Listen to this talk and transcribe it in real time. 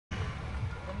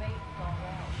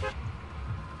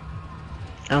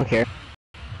I don't care.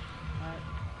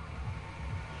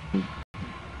 Alright.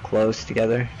 Close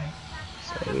together.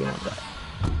 So we want that.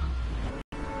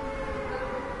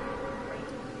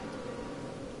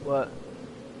 What?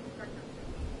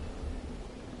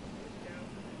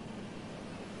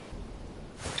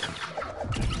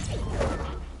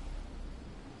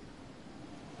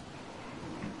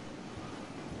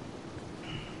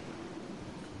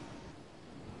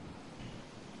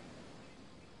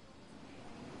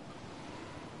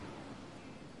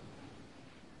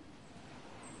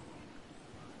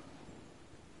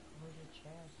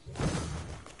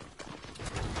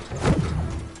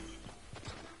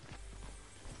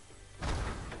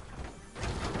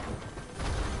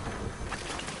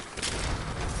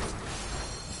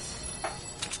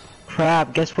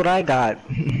 Crap, guess what I got?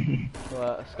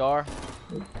 What, a scar?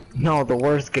 No, the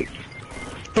worst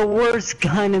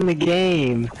gun in the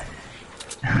game.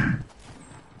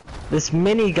 This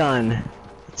minigun.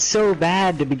 It's so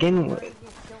bad to begin with.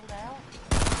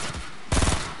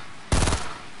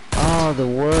 Oh, the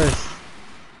worst.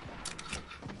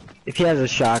 If he has a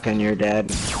shotgun, you're dead.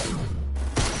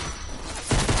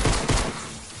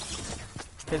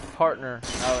 His partner.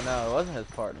 Oh no, it wasn't his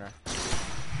partner.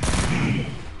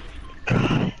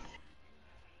 God.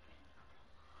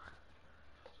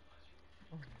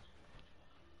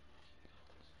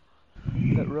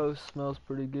 That roast smells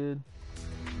pretty good.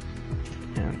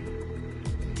 Yeah.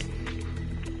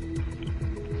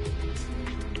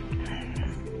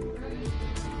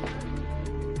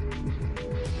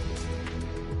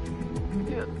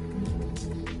 Yeah.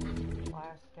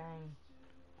 Last game.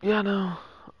 Yeah, I know.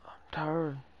 I'm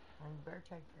tired. And you better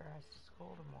take your ass to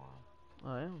school tomorrow.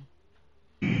 I am.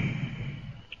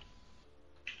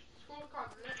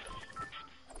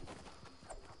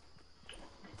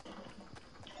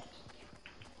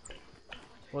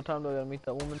 What time do I gotta meet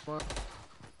that woman tomorrow?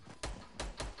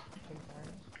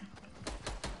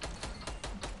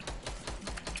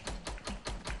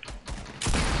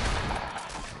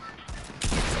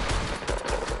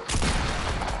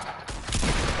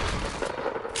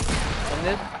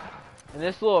 2:30. In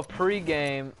this little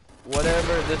pre-game,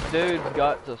 whatever, this dude's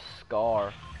got the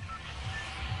scar.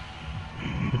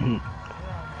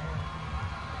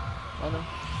 I know.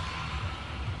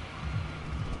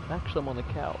 Actually, I'm on the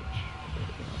couch.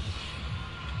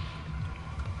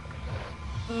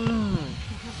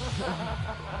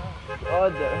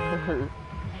 God, that hurt.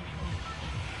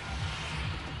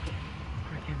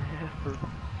 Freaking effort.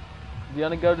 Do you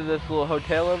wanna go to this little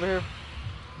hotel over here?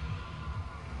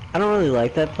 I don't really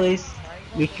like that place.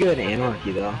 We could go to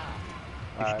Anarchy though,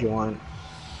 if you want.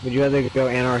 Would you rather go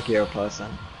Anarchy or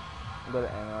Pleasant? Go to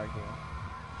Anarchy.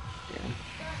 Yeah.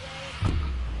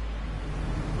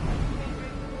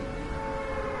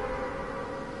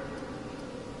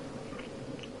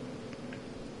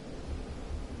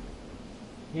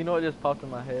 You know what just popped in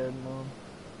my head, Mom?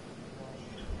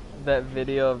 That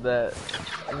video of that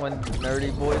when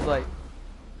nerdy boy's like,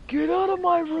 "Get out of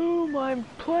my room! I'm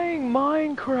playing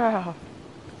Minecraft."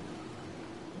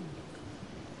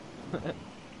 Kinda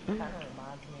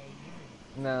reminds me of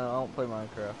you. No, I don't play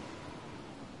Minecraft.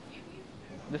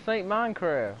 This ain't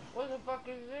Minecraft. What the fuck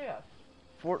is this?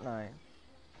 Fortnite.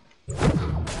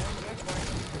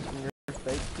 Your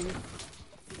fake teeth?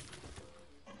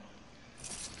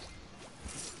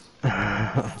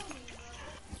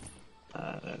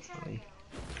 That's funny.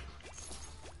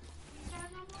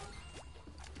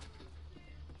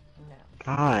 No.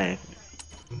 God,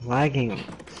 lagging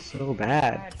so I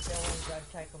bad. had feelings I'd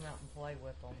take them out and play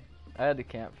with them. I had the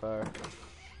campfire.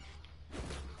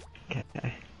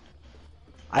 Okay.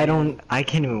 I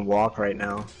can't even walk right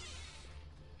now.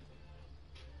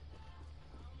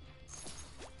 Is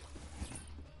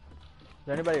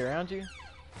there anybody around you?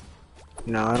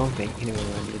 No, I don't think anyone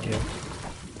wanted to.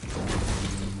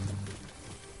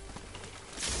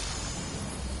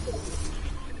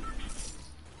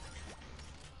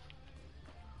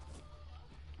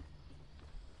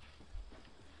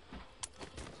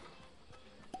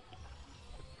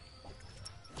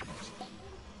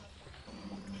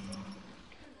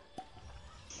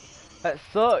 That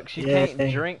sucks. You Yeah,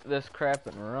 can't drink this crap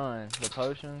and run. The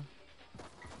potion.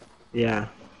 Yeah.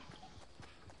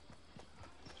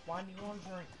 Why do you want to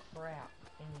drink crap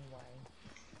anyway?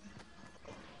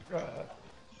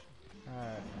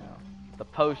 Alright now. The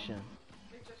potion.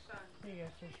 Here you go,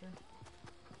 sister.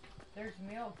 There's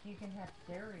milk. You can have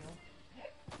cereal.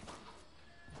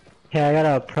 Hey, I got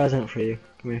a present for you.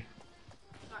 Come here.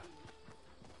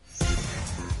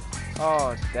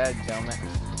 Oh, dadgummit.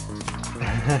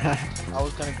 I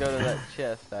was gonna go to that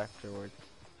chest afterwards.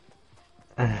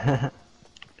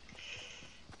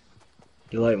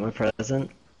 You like my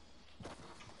present?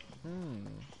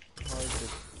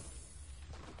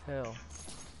 hell?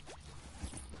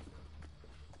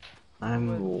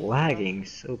 I'm lagging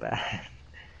so bad.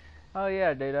 Oh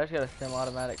yeah, dude, I just got a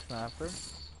semi-automatic sniper.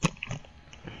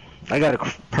 I got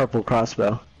a purple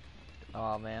crossbow.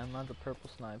 Oh man, mine's a purple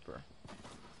sniper.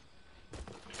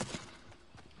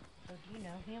 So do you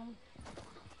know him?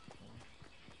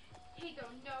 He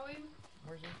don't know him.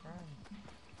 Where's he from?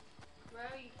 Where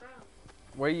are you from?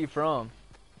 Where are you from?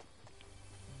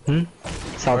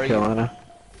 South Carolina.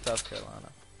 South Carolina.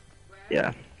 Where?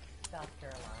 Yeah. South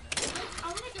Carolina. I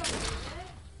want to go visit.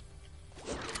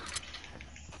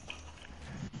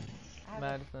 I have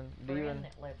Madison, a do you friend even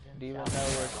that lives in know where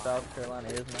Carolina. South Carolina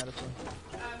is, Madison?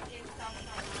 In South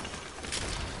Carolina.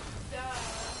 Duh.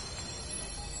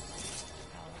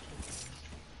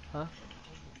 Huh?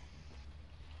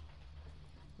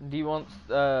 Do you want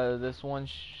this one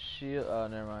shield? Oh,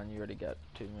 never mind. You already got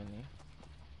too many.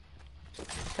 I'm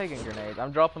taking grenades.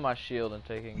 I'm dropping my shield and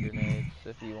taking grenades.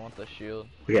 If you want the shield.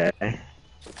 Okay.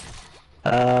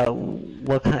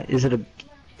 What kind? Is it a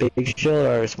big shield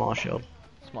or a small shield?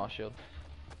 Small shield.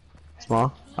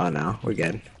 Small? Oh no, we're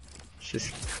good. It's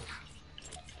just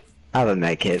I have a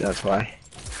med kit, that's why.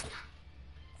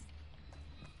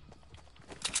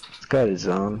 Let's go to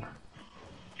zone.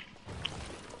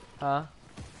 Huh?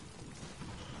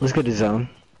 Let's go to zone.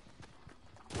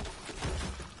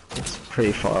 It's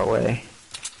pretty far away.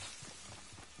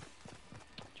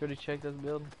 Did you already check this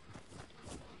build?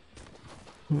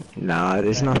 No,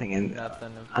 there's nothing in.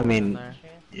 Nothing I in mean, there.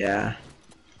 yeah.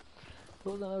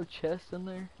 There was no chest in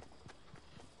there.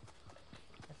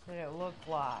 That's what it looked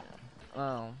like.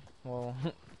 Oh, well,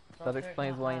 So that I took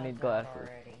explains my why you eyes need out glasses.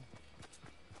 already.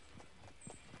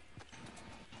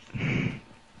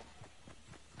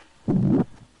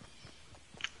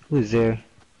 Who's there?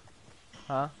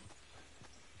 Huh?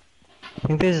 I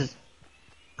think this.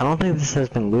 I don't think this has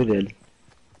been looted.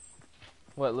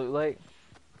 What, Loot Lake?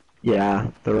 Yeah,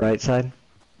 the right side.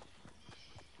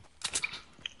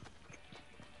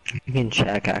 You can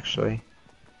check actually.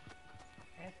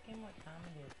 Ask him what time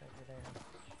it is over there.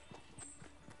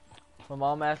 My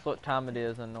mom asked what time it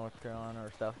is in North Carolina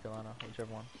or South Carolina,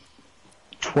 whichever one.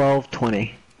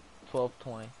 12:20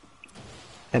 12:20.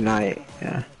 at night.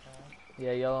 Yeah.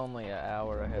 Yeah, y'all only an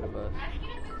hour ahead of us.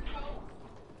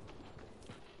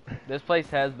 This place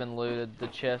has been looted. The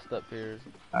chest up here is...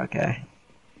 Okay.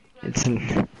 It's in.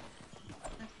 Yes, but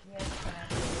I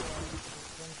feel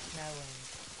it's been snowing.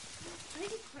 I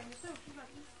think it's fine. It's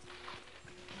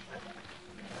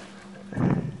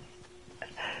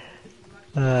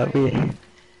okay,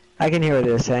 I can hear what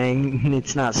they're saying.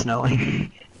 It's not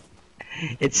snowing.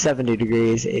 It's 70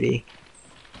 degrees, 80.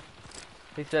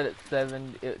 He said it's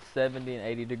 70 and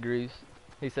 80 degrees.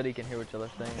 He said he can hear what y'all are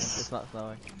saying. It's not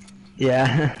snowing.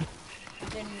 Yeah.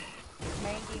 Then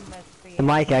Mandy must be The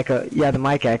mic echo. Yeah, the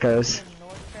mic echoes. in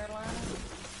North Carolina.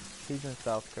 He's in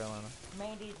South Carolina.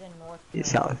 Mandy's in North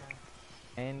He's Carolina. south.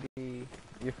 Andy,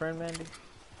 your friend Mandy?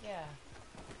 Yeah.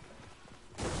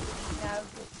 No,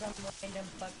 just some random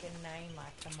fucking name I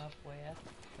come up with.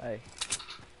 Hey.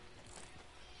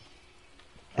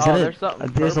 Is Oh, that there's something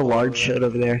there's a purple large over there. shield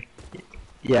over there.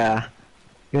 Yeah.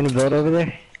 You wanna build over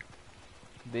there?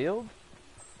 Build?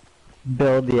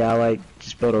 Build, yeah, like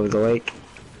just build over the lake.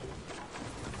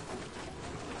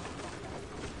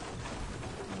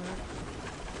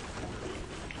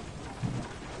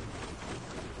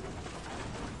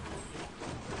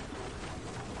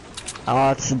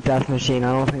 Oh, it's a death machine.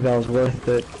 I don't think that was worth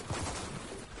it.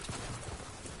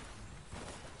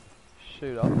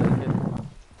 Shoot, I'll take it.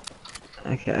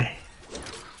 Okay.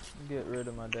 Get rid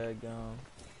of my dadgum.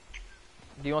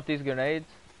 Do you want these grenades?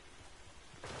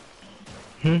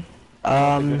 Hmm? You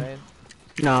want the grenades?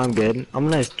 No, I'm good. I'm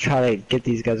gonna try to get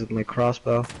these guys with my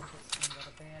crossbow. I'm just gonna go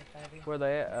to bed, baby. Where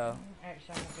they at? Oh.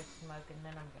 Actually, I'm gonna get smoke and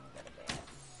then I'm gonna go to bed.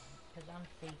 Cause I'm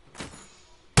sleepy.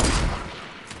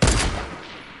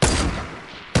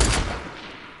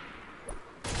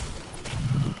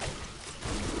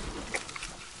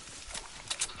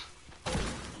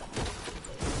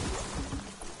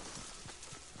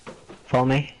 Follow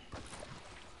me.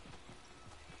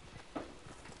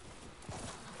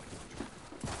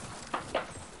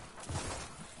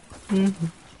 Do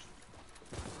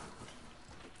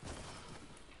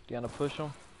you wanna push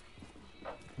them?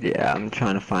 Yeah, I'm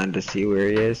trying to find to see where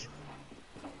he is.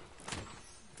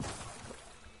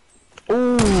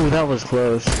 Ooh, that was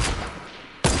close.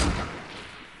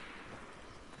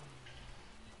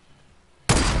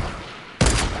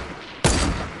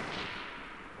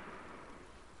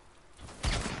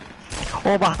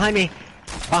 Oh, behind me!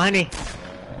 Behind me!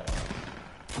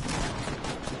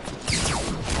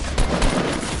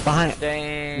 Behind.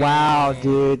 Dang. Wow,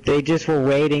 dude, they just were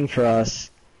waiting for us.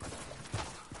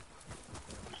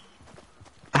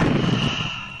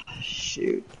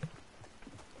 Shoot.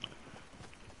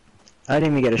 I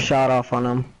didn't even get a shot off on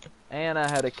them. And I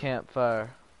had a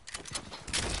campfire.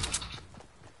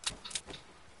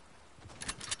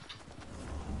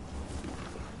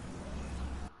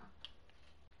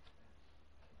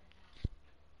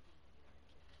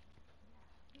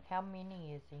 How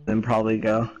many is he? Then probably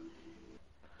go.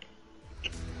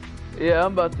 Yeah,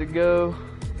 I'm about to go.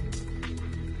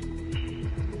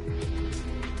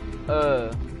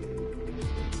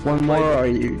 One more, or are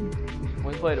you?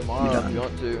 We can play tomorrow if you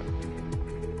want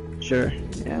to. Sure,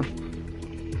 yeah.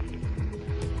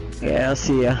 Yeah, I'll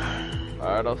see ya.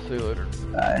 Alright, I'll see you later.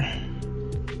 Bye.